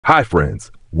Hi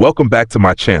friends, welcome back to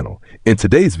my channel. In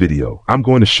today's video, I'm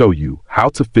going to show you how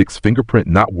to fix fingerprint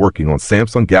not working on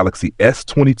Samsung Galaxy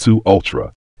S22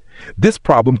 Ultra. This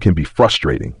problem can be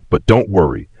frustrating, but don't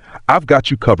worry. I've got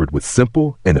you covered with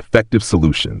simple and effective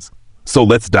solutions. So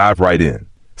let's dive right in.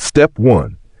 Step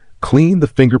 1. Clean the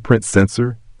fingerprint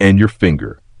sensor and your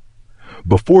finger.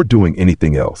 Before doing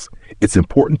anything else, it's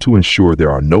important to ensure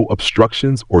there are no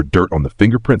obstructions or dirt on the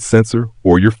fingerprint sensor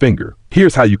or your finger.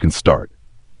 Here's how you can start.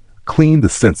 Clean the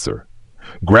sensor.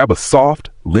 Grab a soft,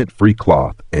 lint-free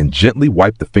cloth and gently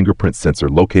wipe the fingerprint sensor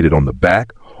located on the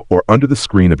back or under the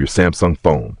screen of your Samsung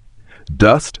phone.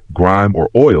 Dust, grime, or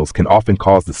oils can often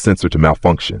cause the sensor to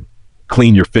malfunction.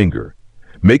 Clean your finger.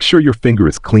 Make sure your finger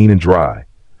is clean and dry.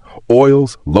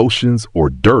 Oils, lotions, or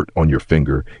dirt on your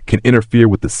finger can interfere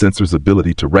with the sensor's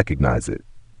ability to recognize it.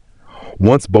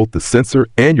 Once both the sensor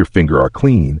and your finger are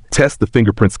clean, test the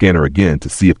fingerprint scanner again to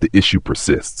see if the issue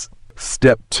persists.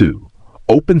 Step 2.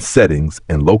 Open Settings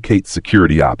and locate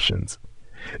security options.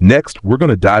 Next, we're going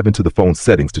to dive into the phone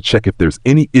settings to check if there's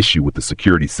any issue with the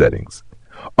security settings.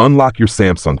 Unlock your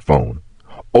Samsung phone.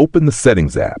 Open the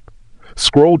Settings app.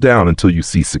 Scroll down until you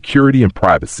see Security and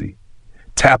Privacy.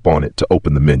 Tap on it to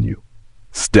open the menu.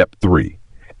 Step 3.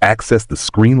 Access the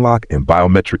screen lock and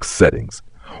biometrics settings.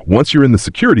 Once you're in the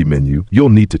security menu, you'll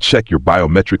need to check your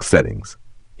biometric settings.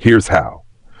 Here's how.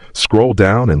 Scroll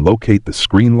down and locate the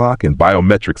screen lock and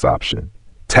biometrics option.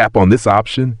 Tap on this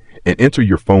option and enter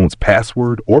your phone's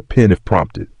password or PIN if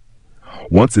prompted.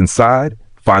 Once inside,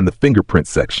 find the fingerprint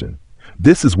section.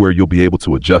 This is where you'll be able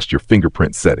to adjust your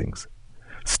fingerprint settings.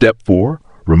 Step 4.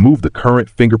 Remove the current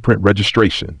fingerprint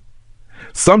registration.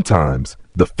 Sometimes,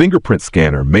 the fingerprint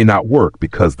scanner may not work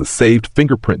because the saved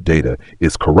fingerprint data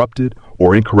is corrupted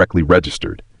or incorrectly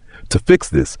registered. To fix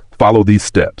this, follow these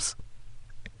steps.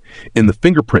 In the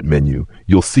fingerprint menu,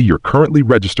 you'll see your currently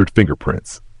registered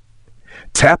fingerprints.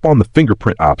 Tap on the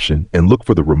fingerprint option and look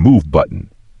for the Remove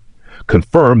button.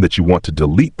 Confirm that you want to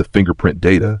delete the fingerprint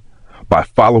data by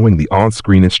following the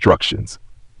on-screen instructions.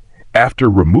 After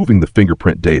removing the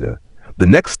fingerprint data, the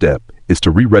next step is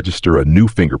to re-register a new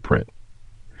fingerprint.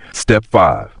 Step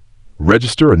 5.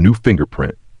 Register a new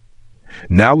fingerprint.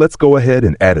 Now let's go ahead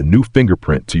and add a new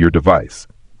fingerprint to your device.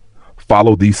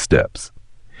 Follow these steps.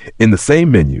 In the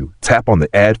same menu, tap on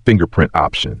the Add Fingerprint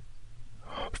option.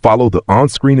 Follow the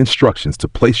on-screen instructions to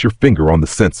place your finger on the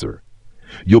sensor.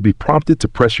 You'll be prompted to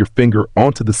press your finger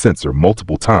onto the sensor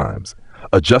multiple times,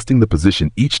 adjusting the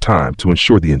position each time to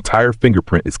ensure the entire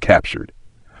fingerprint is captured.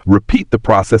 Repeat the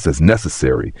process as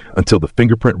necessary until the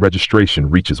fingerprint registration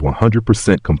reaches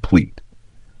 100% complete.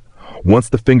 Once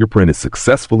the fingerprint is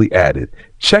successfully added,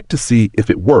 check to see if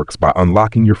it works by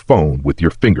unlocking your phone with your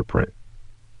fingerprint.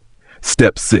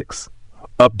 Step 6.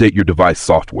 Update your device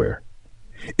software.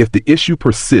 If the issue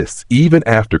persists even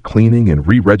after cleaning and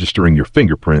re-registering your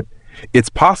fingerprint, it's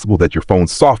possible that your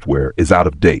phone's software is out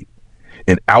of date.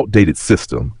 An outdated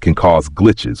system can cause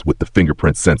glitches with the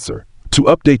fingerprint sensor. To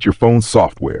update your phone's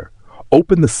software,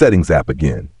 open the Settings app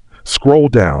again. Scroll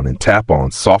down and tap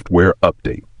on Software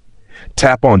Update.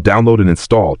 Tap on Download and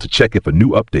Install to check if a new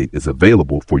update is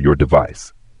available for your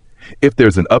device. If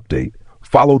there's an update,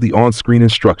 follow the on-screen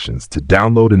instructions to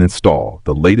download and install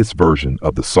the latest version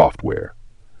of the software.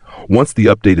 Once the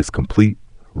update is complete,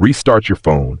 restart your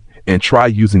phone and try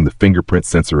using the fingerprint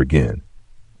sensor again.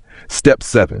 Step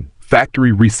 7.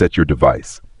 Factory reset your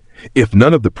device. If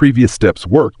none of the previous steps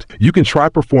worked, you can try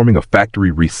performing a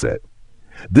factory reset.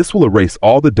 This will erase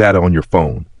all the data on your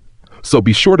phone, so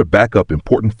be sure to back up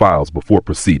important files before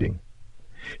proceeding.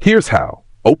 Here's how.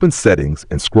 Open Settings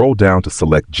and scroll down to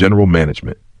select General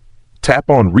Management.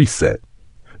 Tap on Reset,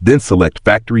 then select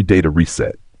Factory Data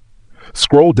Reset.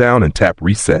 Scroll down and tap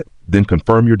Reset, then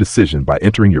confirm your decision by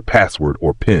entering your password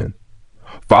or PIN.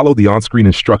 Follow the on-screen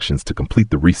instructions to complete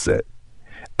the reset.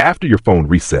 After your phone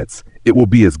resets, it will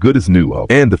be as good as new,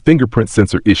 and the fingerprint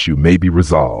sensor issue may be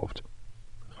resolved.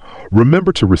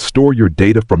 Remember to restore your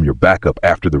data from your backup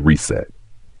after the reset.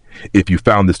 If you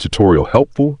found this tutorial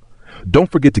helpful,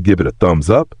 don't forget to give it a thumbs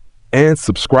up and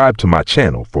subscribe to my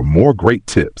channel for more great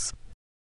tips.